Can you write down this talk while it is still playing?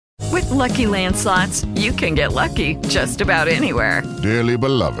Lucky Land Slots, you can get lucky just about anywhere. Dearly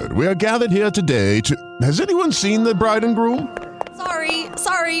beloved, we are gathered here today to... Has anyone seen the bride and groom?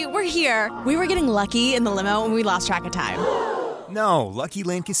 Sorry, we're here. We were getting lucky in the limo and we lost track of time. No, Lucky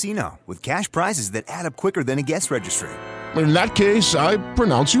Land Casino, with cash prizes that add up quicker than a guest registry. In that case, I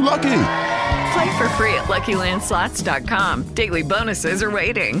pronounce you lucky. Play for free at LuckyLandSlots.com. Daily bonuses are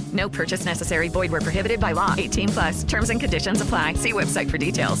waiting. No purchase necessary. Void where prohibited by law. 18+. Terms and conditions apply. See website for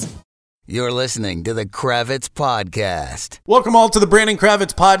details. You're listening to the Kravitz Podcast. Welcome all to the Brandon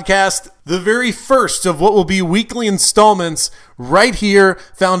Kravitz Podcast, the very first of what will be weekly installments right here,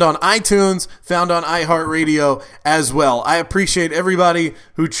 found on iTunes, found on iHeartRadio as well. I appreciate everybody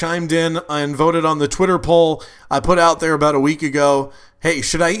who chimed in and voted on the Twitter poll I put out there about a week ago. Hey,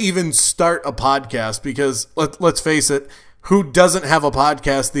 should I even start a podcast? Because let's face it, who doesn't have a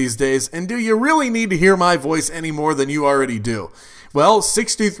podcast these days? And do you really need to hear my voice any more than you already do? Well,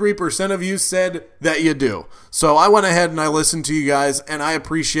 63% of you said that you do. So I went ahead and I listened to you guys, and I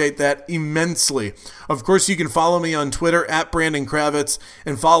appreciate that immensely. Of course, you can follow me on Twitter at Brandon Kravitz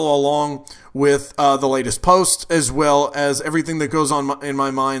and follow along with the latest posts as well as everything that goes on in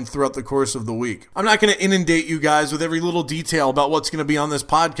my mind throughout the course of the week. I'm not going to inundate you guys with every little detail about what's going to be on this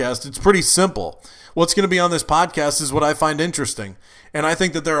podcast. It's pretty simple. What's going to be on this podcast is what I find interesting. And I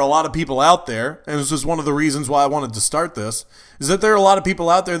think that there are a lot of people out there, and this is one of the reasons why I wanted to start this, is that there are a lot of people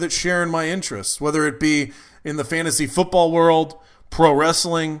out there that share in my interests, whether it be in the fantasy football world, pro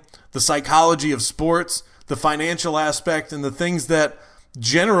wrestling, the psychology of sports, the financial aspect, and the things that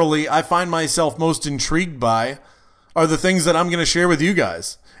generally I find myself most intrigued by are the things that I'm going to share with you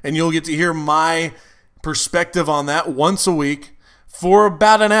guys. And you'll get to hear my perspective on that once a week for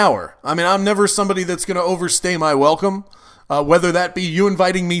about an hour. I mean, I'm never somebody that's going to overstay my welcome. Whether that be you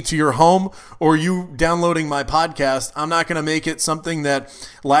inviting me to your home or you downloading my podcast, I'm not going to make it something that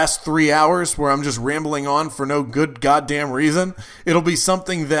lasts 3 hours where I'm just rambling on for no good goddamn reason. It'll be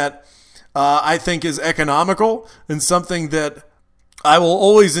something that I think is economical and something that I will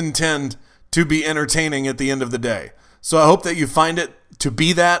always intend to be entertaining at the end of the day. So I hope that you find it to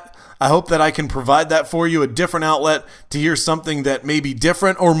be that. I hope that I can provide that for you, a different outlet to hear something that may be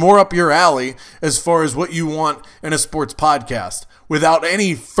different or more up your alley as far as what you want in a sports podcast. Without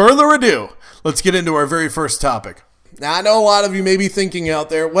any further ado, let's get into our very first topic. Now, I know a lot of you may be thinking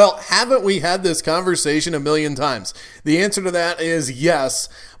out there, well, haven't we had this conversation a million times? The answer to that is yes,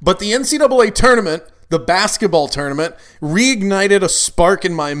 but the NCAA tournament, the basketball tournament, reignited a spark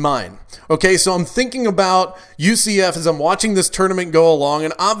in my mind. Okay, so I'm thinking about UCF as I'm watching this tournament go along,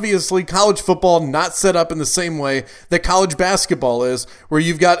 and obviously college football not set up in the same way that college basketball is, where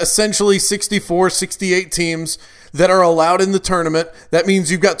you've got essentially 64, 68 teams that are allowed in the tournament. That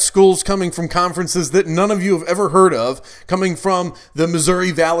means you've got schools coming from conferences that none of you have ever heard of, coming from the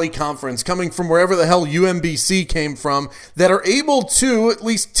Missouri Valley Conference, coming from wherever the hell UMBC came from, that are able to at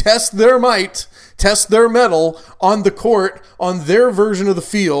least test their might, test their mettle on the court, on their version of the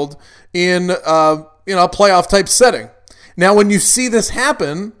field in a playoff type setting. Now, when you see this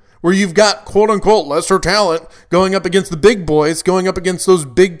happen, where you've got quote unquote lesser talent going up against the big boys, going up against those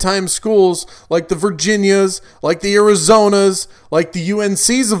big time schools like the Virginias, like the Arizonas, like the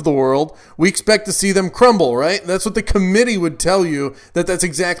UNCs of the world, we expect to see them crumble, right? That's what the committee would tell you, that that's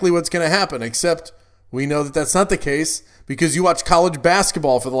exactly what's going to happen, except we know that that's not the case because you watch college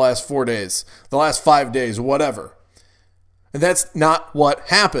basketball for the last 4 days, the last 5 days, whatever. And that's not what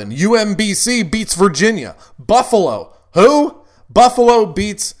happened. UMBC beats Virginia. Buffalo. Who? Buffalo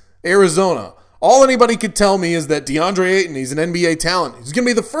beats Arizona. All anybody could tell me is that DeAndre Ayton, he's an NBA talent. He's going to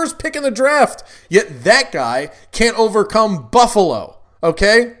be the first pick in the draft. Yet that guy can't overcome Buffalo.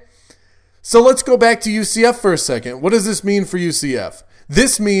 Okay? So let's go back to UCF for a second. What does this mean for UCF?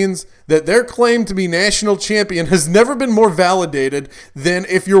 This means that their claim to be national champion has never been more validated than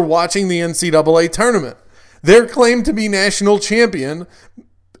if you're watching the NCAA tournament. Their claim to be national champion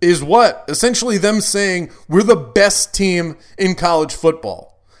is what? Essentially them saying we're the best team in college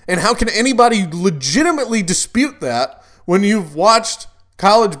football. And how can anybody legitimately dispute that when you've watched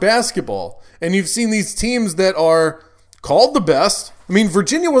college basketball and you've seen these teams that are called the best? I mean,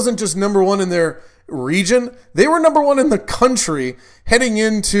 Virginia wasn't just number one in their region. They were number one in the country heading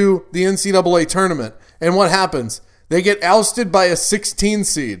into the NCAA tournament. And what happens? They get ousted by a 16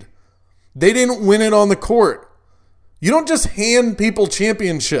 seed. They didn't win it on the court. You don't just hand people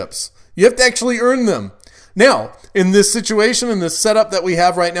championships. You have to actually earn them. Now, in this situation, in this setup that we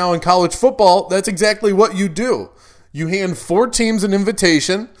have right now in college football, that's exactly what you do. You hand 4 teams an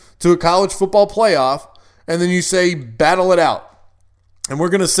invitation to a college football playoff, and then you say, battle it out. And we're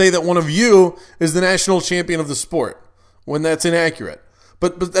going to say that one of you is the national champion of the sport, when that's inaccurate.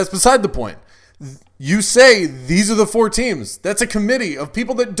 But that's beside the point. You say these are the 4 teams. That's a committee of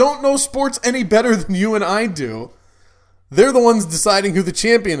people that don't know sports any better than you and I do. They're the ones deciding who the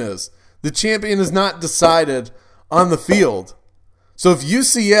champion is. The champion is not decided on the field. So if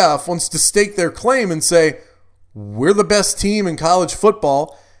UCF wants to stake their claim and say, we're the best team in college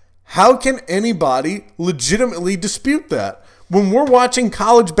football, how can anybody legitimately dispute that? When we're watching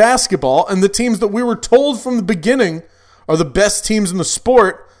college basketball and the teams that we were told from the beginning are the best teams in the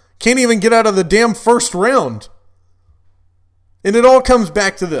sport can't even get out of the damn first round. And it all comes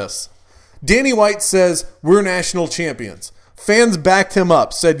back to this. Danny White says, we're national champions. Fans backed him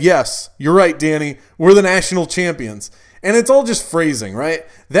up, said, yes, you're right, Danny, we're the national champions. And it's all just phrasing, right?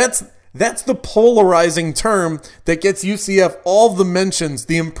 That's the polarizing term that gets UCF all the mentions,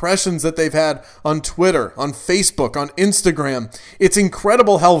 the impressions that they've had on Twitter, on Facebook, on Instagram. It's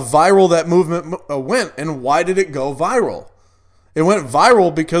incredible how viral that movement went. And why did it go viral? It went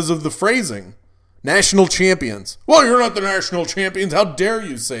viral because of the phrasing. National champions. Well, you're not the national champions. How dare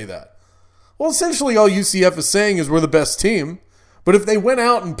you say that? Well, essentially all UCF is saying is we're the best team. But if they went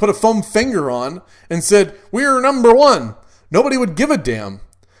out and put a foam finger on and said, we're number 1, nobody would give a damn.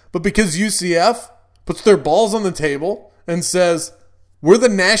 But because UCF puts their balls on the table and says, we're the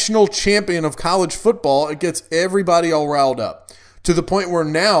national champion of college football, it gets everybody all riled up. To the point where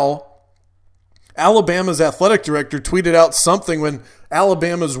now Alabama's athletic director tweeted out something when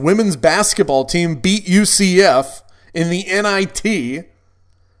Alabama's women's basketball team beat UCF in the NIT.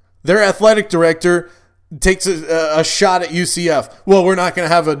 Their athletic director takes a shot at UCF. Well, we're not going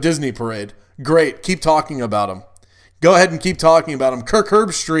to have a Disney parade. Great. Keep talking about them. Go ahead and keep talking about them. Kirk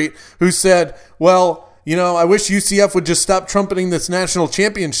Herbstreit, who said, well, you know, I wish UCF would just stop trumpeting this national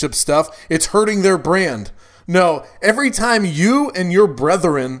championship stuff. It's hurting their brand. No, every time you and your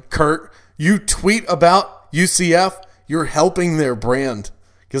brethren, Kurt, you tweet about UCF, you're helping their brand,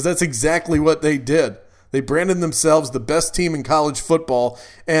 because that's exactly what they did. They branded themselves the best team in college football,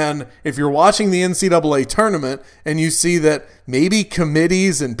 and if you're watching the NCAA tournament and you see that maybe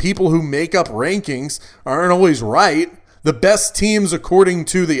committees and people who make up rankings aren't always right, the best teams according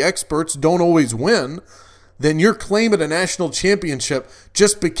to the experts don't always win, then your claim at a national championship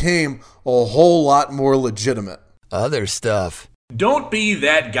just became a whole lot more legitimate. Other stuff. Don't be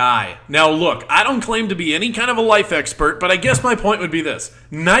that guy. Now look, I don't claim to be any kind of a life expert, but I guess my point would be this.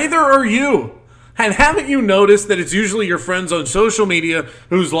 Neither are you. And haven't you noticed that it's usually your friends on social media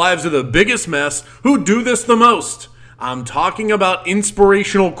whose lives are the biggest mess who do this the most? I'm talking about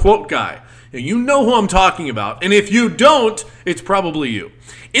Inspirational Quote Guy. Now, you know who I'm talking about, and if you don't, it's probably you.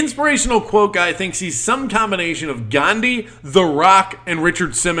 Inspirational Quote Guy thinks he's some combination of Gandhi, The Rock, and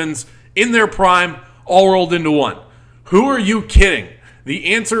Richard Simmons in their prime, all rolled into one. Who are you kidding?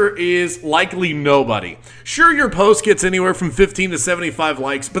 The answer is likely nobody. Sure, your post gets anywhere from 15 to 75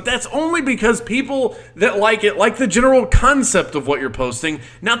 likes, but that's only because people that like it like the general concept of what you're posting,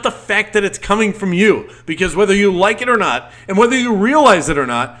 not the fact that it's coming from you. Because whether you like it or not, and whether you realize it or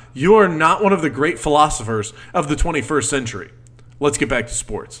not, you are not one of the great philosophers of the 21st century. Let's get back to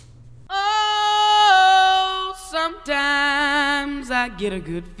sports. Sometimes I get a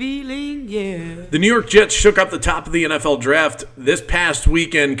good feeling, yeah. The New York Jets shook up the top of the NFL draft this past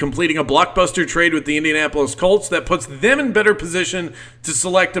weekend, completing a blockbuster trade with the Indianapolis Colts that puts them in better position to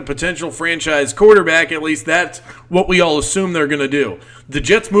select a potential franchise quarterback. At least that's what we all assume they're going to do. The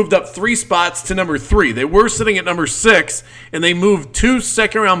Jets moved up 3 spots to number 3. They were sitting at number 6, and they moved 2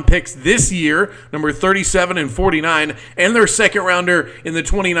 second-round picks this year, number 37 and 49, and their second-rounder in the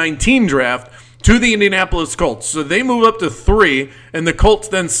 2019 draft, to the Indianapolis Colts. So they move up to 3, and the Colts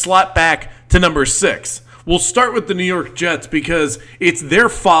then slot back to number 6. We'll start with the New York Jets because it's their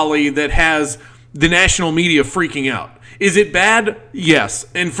folly that has the national media freaking out. Is it bad? Yes,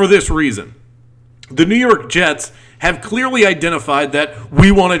 and for this reason. The New York Jets have clearly identified that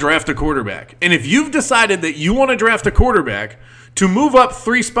we want to draft a quarterback. And if you've decided that you want to draft a quarterback, to move up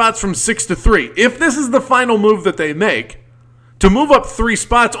 3 spots from 6 to 3, if this is the final move that they make, to move up 3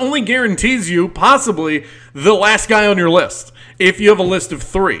 spots only guarantees you possibly the last guy on your list if you have a list of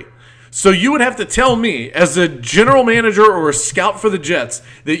 3. So you would have to tell me as a general manager or a scout for the Jets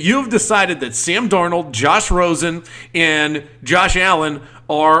that you've decided that Sam Darnold, Josh Rosen, and Josh Allen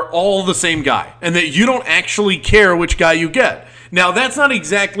are all the same guy and that you don't actually care which guy you get. Now, that's not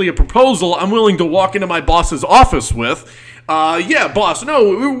exactly a proposal I'm willing to walk into my boss's office with. Yeah, boss,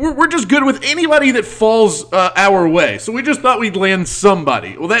 no, we're just good with anybody that falls our way. So we just thought we'd land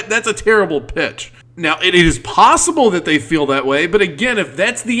somebody. Well, that's a terrible pitch. Now, it is possible that they feel that way, but again, if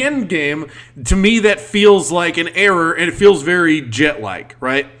that's the end game, to me that feels like an error, and it feels very Jet-like,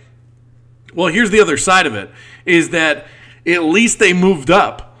 right? Well, here's the other side of it, is that At least they moved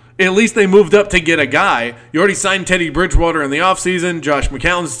up. At least they moved up to get a guy. You already signed Teddy Bridgewater in the offseason. Josh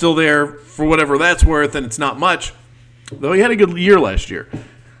McCown's still there for whatever that's worth, and it's not much, though he had a good year last year.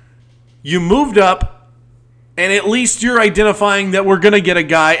 You moved up, and at least you're identifying that we're going to get a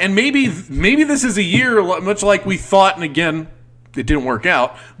guy, and maybe this is a year much like we thought, and again, it didn't work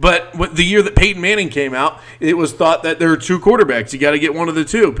out, but the year that Peyton Manning came out, it was thought that there are two quarterbacks. You got to get one of the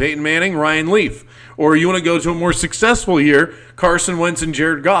two, Peyton Manning, Ryan Leaf. Or you want to go to a more successful year, Carson Wentz and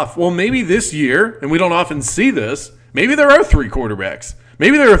Jared Goff. Well, maybe this year, and we don't often see this, maybe there are three quarterbacks.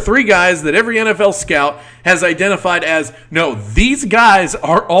 Maybe there are three guys that every NFL scout has identified as, no, these guys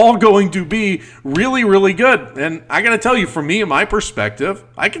are all going to be really, really good. And I got to tell you, from me and my perspective,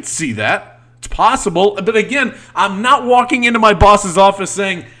 I can see that. It's possible. But again, I'm not walking into my boss's office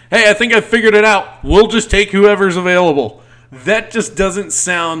saying, hey, I think I figured it out. We'll just take whoever's available. That just doesn't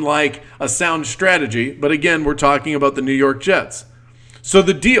sound like a sound strategy. But again, we're talking about the New York Jets. So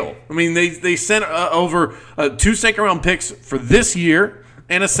the deal, I mean, they sent over 2 second-round picks for this year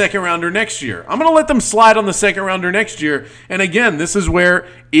and a second-rounder next year. I'm going to let them slide on the second-rounder next year. And again, this is where,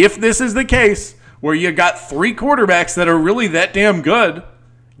 if this is the case, where you got three quarterbacks that are really that damn good,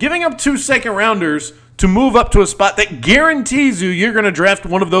 giving up 2 second-rounders to move up to a spot that guarantees you're going to draft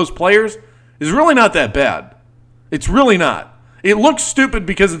one of those players is really not that bad. It's really not. It looks stupid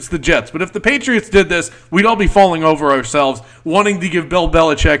because it's the Jets, but if the Patriots did this, we'd all be falling over ourselves wanting to give Bill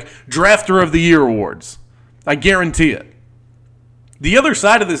Belichick Drafter of the Year awards. I guarantee it. The other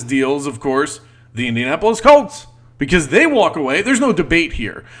side of this deal is, of course, the Indianapolis Colts, because they walk away. There's no debate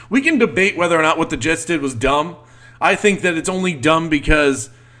here. We can debate whether or not what the Jets did was dumb. I think that it's only dumb because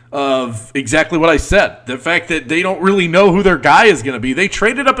of exactly what I said. The fact that they don't really know who their guy is going to be. They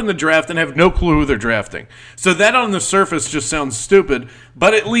traded up in the draft and have no clue who they're drafting. So that on the surface just sounds stupid,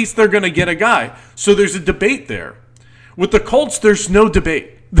 but at least they're going to get a guy. So there's a debate there. With the Colts, there's no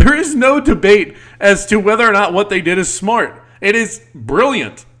debate. There is no debate as to whether or not what they did is smart. It is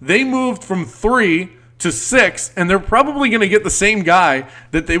brilliant. They moved from 3 to 6, and they're probably going to get the same guy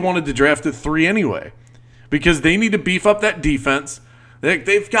that they wanted to draft at 3 anyway, because they need to beef up that defense.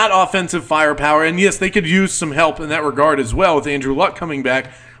 They've got offensive firepower, and yes, they could use some help in that regard as well with Andrew Luck coming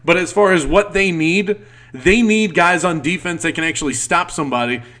back. But as far as what they need guys on defense that can actually stop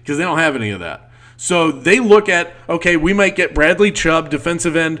somebody, because they don't have any of that. So they look at, okay, we might get Bradley Chubb,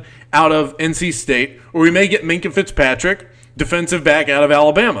 defensive end, out of NC State, or we may get Minkah Fitzpatrick, defensive back, out of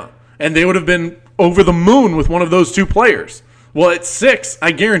Alabama. And they would have been over the moon with one of those two players. Well, at 6,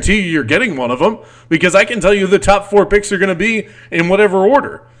 I guarantee you're getting one of them, because I can tell you the top 4 picks are going to be in whatever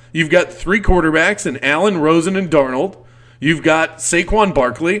order. You've got 3 quarterbacks in Allen, Rosen, and Darnold. You've got Saquon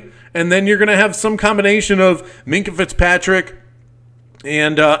Barkley, and then you're going to have some combination of Minkah Fitzpatrick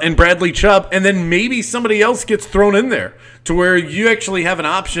and Bradley Chubb, and then maybe somebody else gets thrown in there to where you actually have an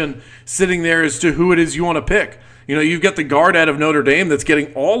option sitting there as to who it is you want to pick. You know, you've got the guard out of Notre Dame that's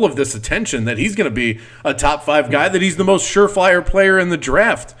getting all of this attention, that he's going to be a top 5 guy, that he's the most surefire player in the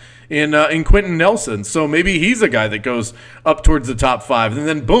draft in Quentin Nelson. So maybe he's a guy that goes up towards the top 5. And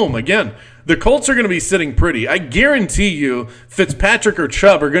then, boom, again, the Colts are going to be sitting pretty. I guarantee you Fitzpatrick or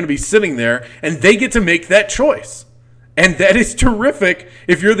Chubb are going to be sitting there, and they get to make that choice. And that is terrific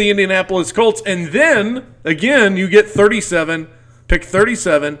if you're the Indianapolis Colts. And then, again, you get 37, pick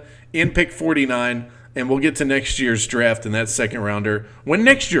 37 in pick 49. And we'll get to next year's draft in that second rounder when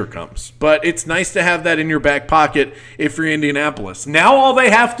next year comes. But it's nice to have that in your back pocket if you're Indianapolis. Now all they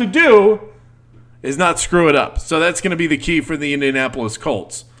have to do is not screw it up. So that's going to be the key for the Indianapolis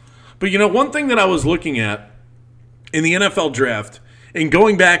Colts. But, you know, one thing that I was looking at in the NFL draft and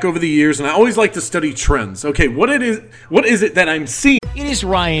going back over the years, and I always like to study trends. Okay, what is it that I'm seeing? It is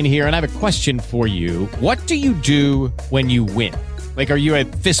Ryan here, and I have a question for you. What do you do when you win? Like, are you a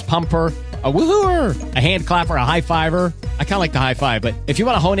fist pumper, a woohooer, a hand clapper, a high fiver? I kind of like the high five, but if you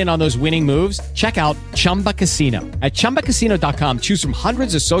want to hone in on those winning moves, check out Chumba Casino. At ChumbaCasino.com, choose from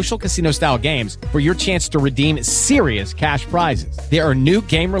hundreds of social casino-style games for your chance to redeem serious cash prizes. There are new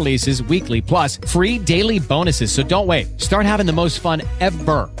game releases weekly, plus free daily bonuses, so don't wait. Start having the most fun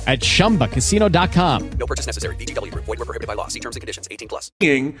ever at ChumbaCasino.com. No purchase necessary. VGW. Void where prohibited by law. See terms and conditions.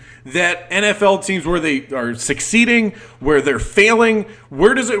 18+. That NFL teams where they are succeeding, where they're failing,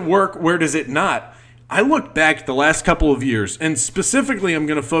 where does it work, where does it not? I look back the last couple of years, and specifically I'm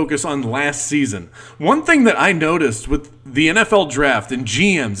going to focus on last season. One thing that I noticed with the NFL draft and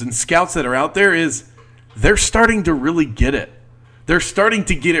GMs and scouts that are out there is they're starting to really get it. They're starting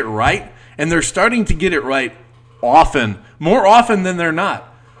to get it right, and they're starting to get it right often, more often than they're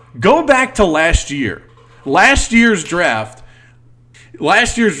not. Go back to last year. Last year's draft,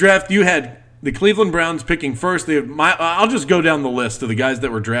 you had The Cleveland Browns picking first. I'll just go down the list of the guys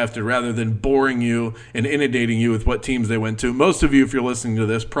that were drafted rather than boring you and inundating you with what teams they went to. Most of you, if you're listening to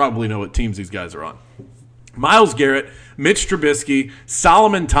this, probably know what teams these guys are on. Myles Garrett, Mitch Trubisky,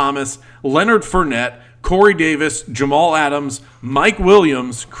 Solomon Thomas, Leonard Fournette, Corey Davis, Jamal Adams, Mike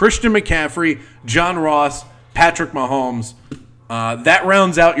Williams, Christian McCaffrey, John Ross, Patrick Mahomes. That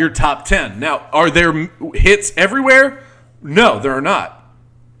rounds out your top 10. Now, are there hits everywhere? No, there are not.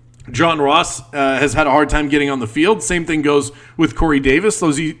 John Ross has had a hard time getting on the field. Same thing goes with Corey Davis,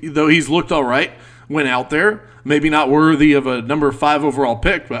 though he's looked all right when out there. Maybe not worthy of a number 5 overall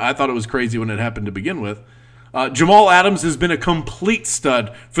pick, but I thought it was crazy when it happened to begin with. Jamal Adams has been a complete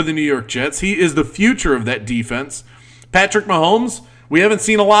stud for the New York Jets. He is the future of that defense. Patrick Mahomes, we haven't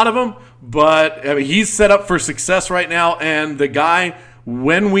seen a lot of him, but he's set up for success right now, and the guy,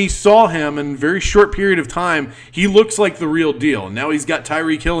 when we saw him in a very short period of time, he looks like the real deal. Now he's got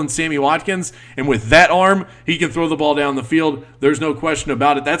Tyreek Hill and Sammy Watkins, and with that arm, he can throw the ball down the field. There's no question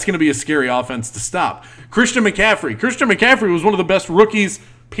about it. That's going to be a scary offense to stop. Christian McCaffrey was one of the best rookies,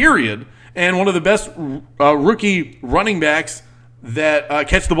 period, and one of the best rookie running backs that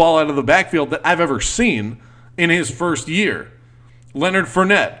catch the ball out of the backfield that I've ever seen in his first year. Leonard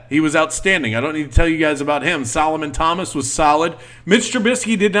Fournette, he was outstanding. I don't need to tell you guys about him. Solomon Thomas was solid. Mitch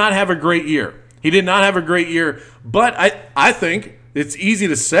Trubisky did not have a great year. But I think it's easy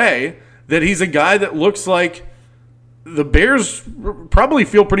to say that he's a guy that looks like the Bears probably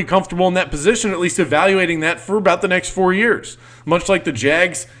feel pretty comfortable in that position, at least evaluating that for about the next 4 years. Much like the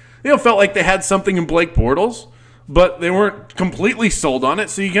Jags, felt like they had something in Blake Bortles, but they weren't completely sold on it,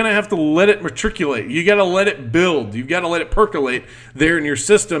 so you're going to have to let it matriculate. You got to let it build. You've got to let it percolate there in your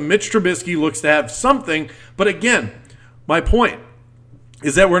system. Mitch Trubisky looks to have something, but again, my point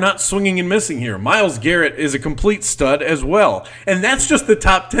is that we're not swinging and missing here. Myles Garrett is a complete stud as well, and that's just the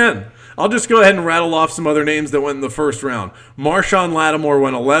top 10. I'll just go ahead and rattle off some other names that went in the first round. Marshawn Lattimore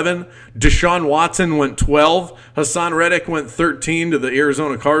went 11. Deshaun Watson went 12. Hassan Reddick went 13 to the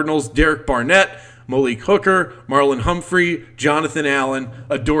Arizona Cardinals. Derek Barnett, Malik Hooker, Marlon Humphrey, Jonathan Allen,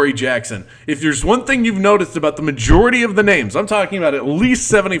 Adoree Jackson. If there's one thing you've noticed about the majority of the names, I'm talking about at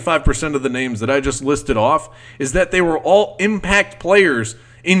least 75% of the names that I just listed off, is that they were all impact players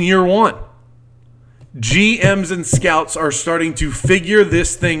in year one. GMs and scouts are starting to figure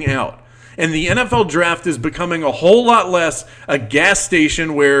this thing out. And the NFL draft is becoming a whole lot less a gas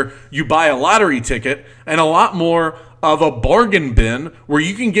station where you buy a lottery ticket and a lot more of a bargain bin where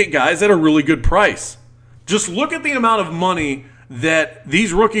you can get guys at a really good price. Just look at the amount of money that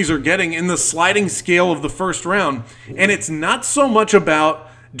these rookies are getting in the sliding scale of the first round. And it's not so much about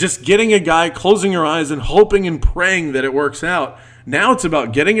just getting a guy, closing your eyes and hoping and praying that it works out. Now it's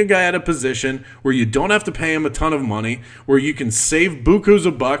about getting a guy at a position where you don't have to pay him a ton of money, where you can save bukus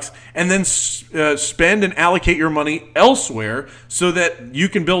of bucks, and then spend and allocate your money elsewhere so that you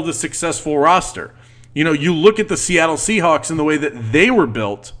can build a successful roster. You look at the Seattle Seahawks and the way that they were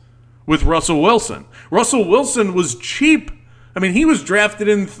built with Russell Wilson. Russell Wilson was cheap. He was drafted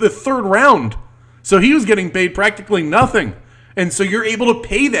in the 3rd round, so he was getting paid practically nothing. And so you're able to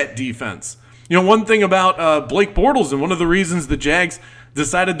pay that defense. One thing about Blake Bortles, and one of the reasons the Jags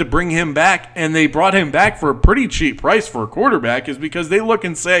decided to bring him back, and they brought him back for a pretty cheap price for a quarterback, is because they look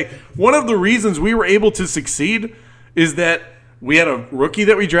and say, one of the reasons we were able to succeed is that we had a rookie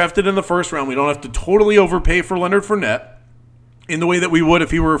that we drafted in the 1st round. We don't have to totally overpay for Leonard Fournette in the way that we would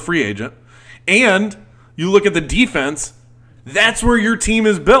if he were a free agent. And you look at the defense, that's where your team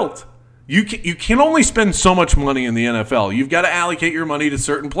is built. You can only spend so much money in the NFL. You've got to allocate your money to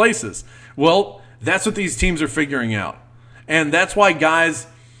certain places. Well, that's what these teams are figuring out. And that's why guys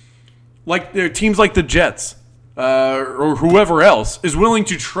like teams like the Jets or whoever else is willing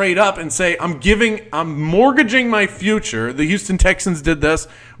to trade up and say, I'm mortgaging my future. The Houston Texans did this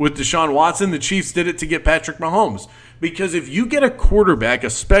with Deshaun Watson. The Chiefs did it to get Patrick Mahomes. Because if you get a quarterback,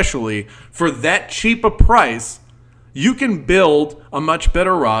 especially for that cheap a price, you can build a much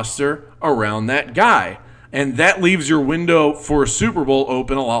better roster around that guy. And that leaves your window for a Super Bowl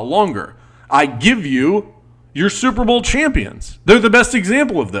open a lot longer. I give you your Super Bowl champions. They're the best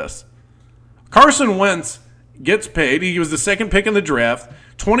example of this. Carson Wentz gets paid. He was the 2nd pick in the draft,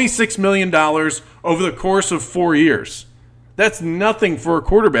 $26 million over the course of 4 years. That's nothing for a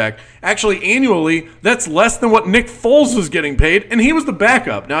quarterback. Actually, annually, that's less than what Nick Foles was getting paid, and he was the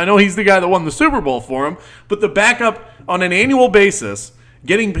backup. Now, I know he's the guy that won the Super Bowl for him, but the backup on an annual basis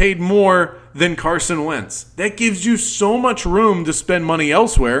getting paid more than Carson Wentz. That gives you so much room to spend money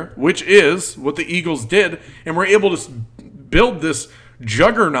elsewhere, which is what the Eagles did, and we're able to build this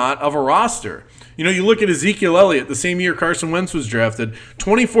juggernaut of a roster. You look at Ezekiel Elliott, the same year Carson Wentz was drafted,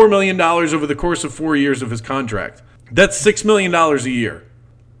 $24 million over the course of 4 years of his contract. That's $6 million a year.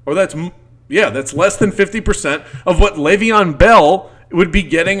 Or that's less than 50% of what Le'Veon Bell would be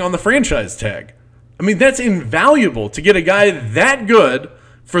getting on the franchise tag. I mean, that's invaluable to get a guy that good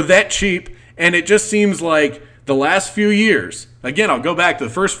for that cheap, and it just seems like the last few years, again, I'll go back to the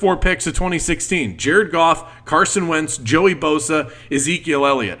first 4 picks of 2016, Jared Goff, Carson Wentz, Joey Bosa, Ezekiel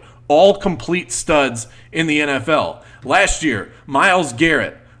Elliott, all complete studs in the NFL. Last year, Myles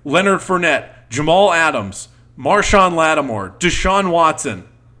Garrett, Leonard Fournette, Jamal Adams, Marshawn Lattimore, Deshaun Watson,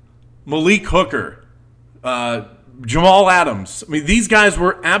 Malik Hooker, Jamal Adams. I mean, these guys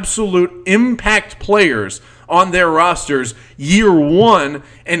were absolute impact players on their rosters year one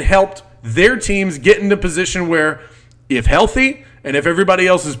and helped their teams get into a position where, if healthy and if everybody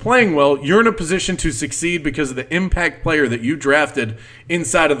else is playing well, you're in a position to succeed because of the impact player that you drafted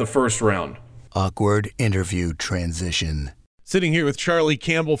inside of the first round. Awkward interview transition. Sitting here with Charlie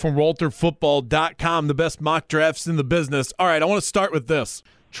Campbell from WalterFootball.com, the best mock drafts in the business. All right, I want to start with this.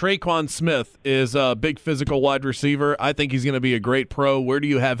 Traquan Smith is a big physical wide receiver. I think he's going to be a great pro. Where do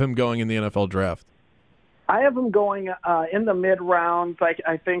you have him going in the NFL draft? I have him going in the mid-rounds.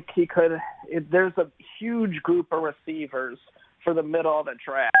 I think he could there's a huge group of receivers for the middle of the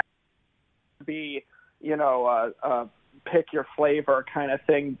draft. Be, pick your flavor kind of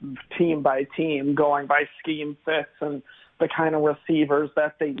thing, team by team, going by scheme fits and the kind of receivers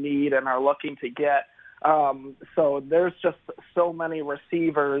that they need and are looking to get. So there's just so many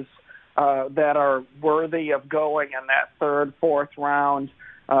receivers that are worthy of going in that third, fourth round.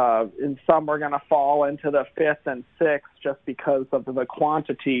 And some are going to fall into the fifth and sixth just because of the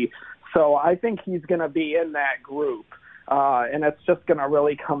quantity. So I think he's going to be in that group. And it's just going to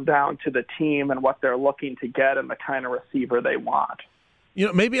really come down to the team and what they're looking to get and the kind of receiver they want.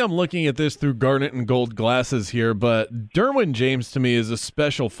 Maybe I'm looking at this through garnet and gold glasses here, but Derwin James to me is a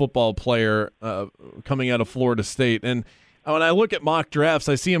special football player coming out of Florida State. And when I look at mock drafts,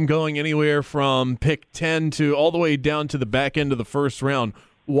 I see him going anywhere from pick 10 to all the way down to the back end of the first round.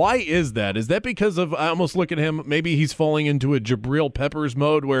 Why is that? Is that because of, I almost look at him, maybe he's falling into a Jabril Peppers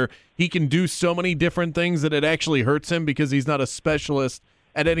mode where he can do so many different things that it actually hurts him because he's not a specialist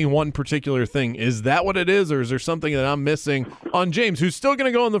at any one particular thing? Is that what it is, or is there something that I'm missing on James, who's still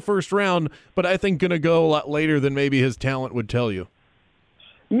going to go in the first round, but I think going to go a lot later than maybe his talent would tell you?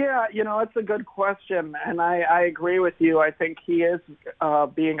 Yeah, it's a good question, and I agree with you. I think he is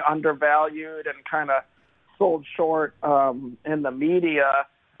being undervalued and kind of sold short in the media.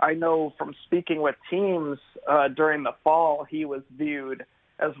 I know from speaking with teams during the fall, he was viewed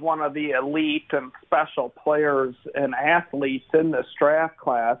as one of the elite and special players and athletes in this draft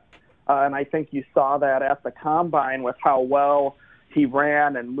class. And I think you saw that at the Combine with how well he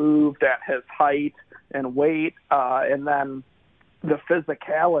ran and moved at his height and weight. And then the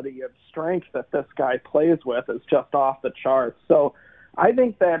physicality and strength that this guy plays with is just off the charts. So I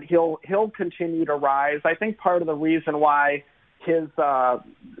think that he'll continue to rise. I think part of the reason why his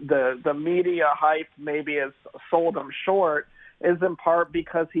the media hype maybe has sold him short is in part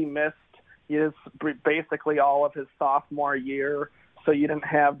because he missed basically all of his sophomore year. So you didn't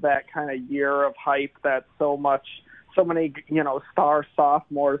have that kind of year of hype that so many star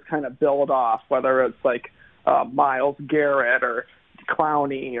sophomores kind of build off, whether it's like Myles Garrett or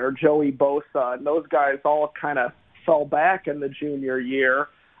Clowney or Joey Bosa, and those guys all kind of fell back in the junior year,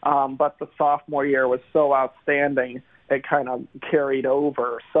 but the sophomore year was so outstanding it kind of carried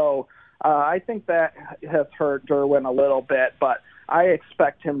over. So I think that has hurt Derwin a little bit, but I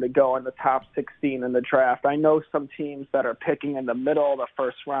expect him to go in the top 16 in the draft. I know some teams that are picking in the middle of the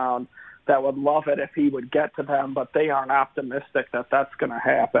first round that would love it if he would get to them, but they aren't optimistic that that's going to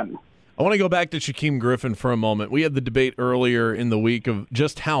happen. I want to go back to Shaquem Griffin for a moment. We had the debate earlier in the week of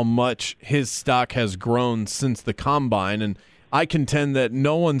just how much his stock has grown since the Combine, and I contend that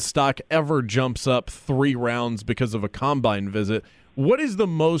no one's stock ever jumps up 3 rounds because of a Combine visit. What is the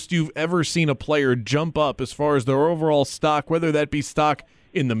most you've ever seen a player jump up as far as their overall stock, whether that be stock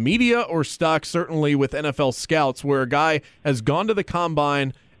in the media or stock certainly with NFL scouts, where a guy has gone to the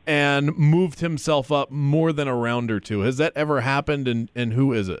Combine and moved himself up more than a round or two? Has that ever happened, and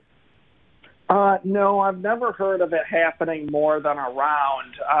who is it? No, I've never heard of it happening more than a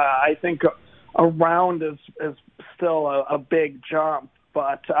round. I think a round is still a big jump,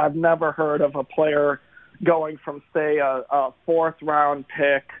 but I've never heard of a player going from, say, a fourth-round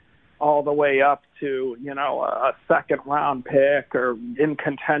pick all the way up to, a second-round pick or in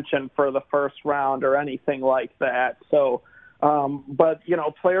contention for the first round or anything like that. So, but,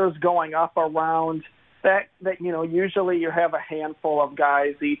 players going up a round, that usually you have a handful of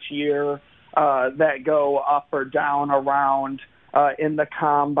guys each year that go up or down around in the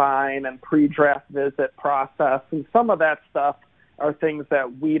combine and pre-draft visit process. And some of that stuff are things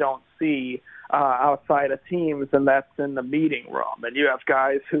that we don't see outside of teams, and that's in the meeting room. And you have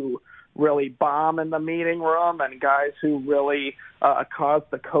guys who really bomb in the meeting room and guys who really cause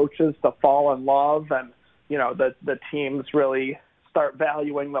the coaches to fall in love, and the teams really start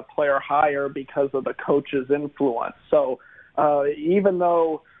valuing the player higher because of the coach's influence. So even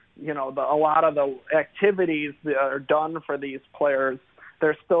though a lot of the activities that are done for these players,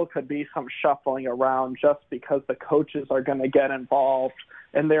 there still could be some shuffling around just because the coaches are going to get involved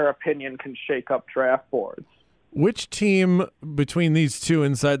and their opinion can shake up draft boards. Which team between these two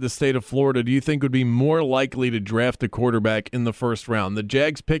inside the state of Florida do you think would be more likely to draft a quarterback in the first round? The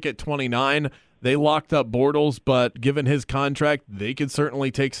Jags pick at 29. They locked up Bortles, but given his contract, they could certainly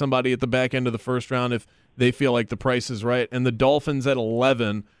take somebody at the back end of the first round if they feel like the price is right. And the Dolphins at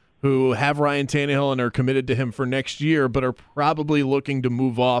 11, who have Ryan Tannehill and are committed to him for next year, but are probably looking to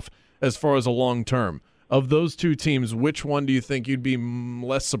move off as far as a long term. Of those two teams, which one do you think you'd be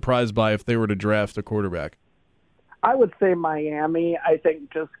less surprised by if they were to draft a quarterback? I would say Miami. I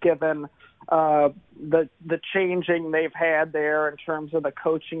think just given the changing they've had there in terms of the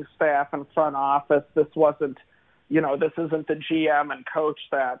coaching staff and front office, this isn't the GM and coach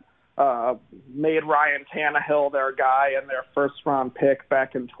that made Ryan Tannehill their guy and their first-round pick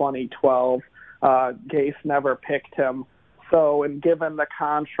back in 2012. Gase never picked him. So, and given the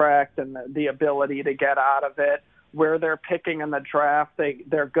contract and the ability to get out of it, where they're picking in the draft,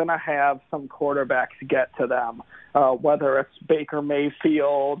 they're going to have some quarterbacks get to them, whether it's Baker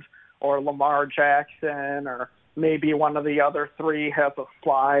Mayfield or Lamar Jackson, or maybe one of the other three has a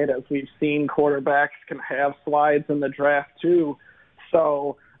slide. As we've seen, quarterbacks can have slides in the draft too.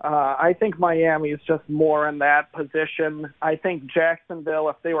 So I think Miami is just more in that position. I think Jacksonville,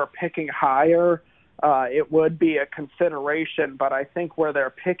 if they were picking higher, it would be a consideration, but I think where they're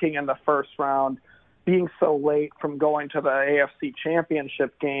picking in the first round, being so late from going to the AFC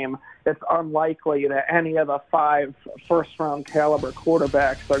Championship game, it's unlikely that any of the 5 first-round caliber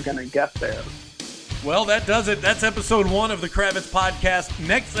quarterbacks are going to get there. Well, that does it. That's episode 1 of the Kravitz Podcast.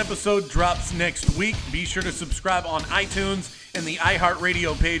 Next episode drops next week. Be sure to subscribe on iTunes, and the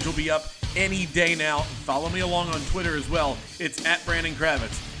iHeartRadio page will be up any day now. Follow me along on Twitter as well. It's at Brandon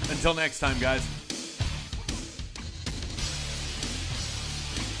Kravitz. Until next time, guys.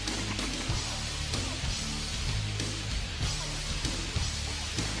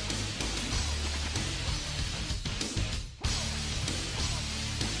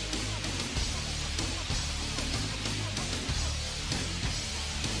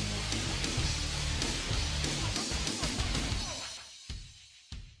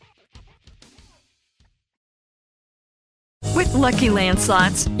 With Lucky Land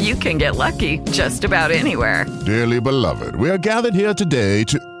Slots, you can get lucky just about anywhere. Dearly beloved, we are gathered here today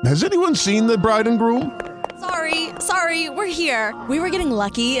to... Has anyone seen the bride and groom? Sorry, we're here. We were getting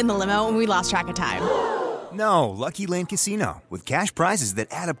lucky in the limo and we lost track of time. No, Lucky Land Casino, with cash prizes that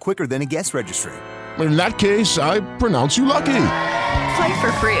add up quicker than a guest registry. In that case, I pronounce you lucky. Play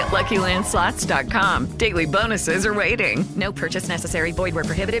for free at LuckyLandSlots.com. Daily bonuses are waiting. No purchase necessary. Void where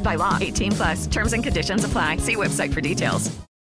prohibited by law. 18+. Terms and conditions apply. See website for details.